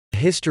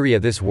history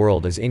of this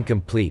world is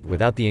incomplete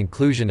without the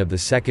inclusion of the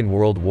Second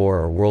World War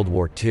or World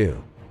War II,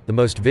 the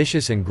most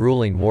vicious and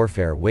grueling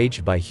warfare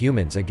waged by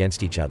humans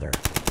against each other.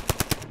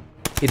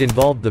 It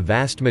involved the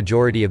vast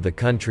majority of the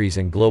countries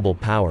and global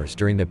powers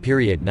during the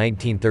period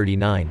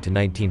 1939 to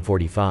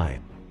 1945.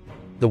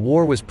 The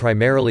war was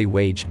primarily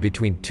waged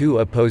between two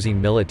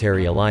opposing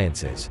military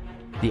alliances,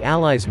 the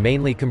Allies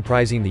mainly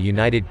comprising the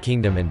United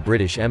Kingdom and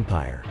British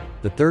Empire,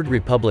 the Third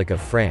Republic of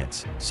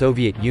France,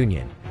 Soviet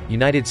Union,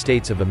 United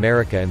States of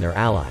America and their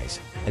allies,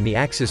 and the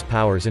Axis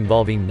powers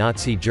involving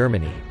Nazi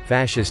Germany,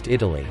 Fascist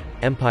Italy,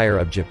 Empire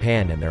of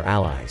Japan and their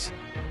allies.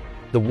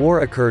 The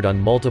war occurred on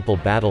multiple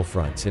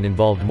battlefronts and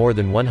involved more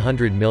than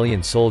 100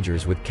 million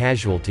soldiers with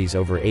casualties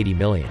over 80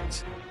 million.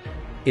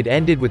 It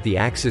ended with the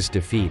Axis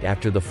defeat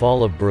after the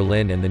fall of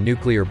Berlin and the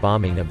nuclear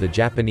bombing of the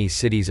Japanese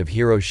cities of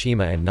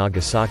Hiroshima and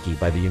Nagasaki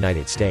by the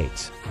United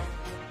States.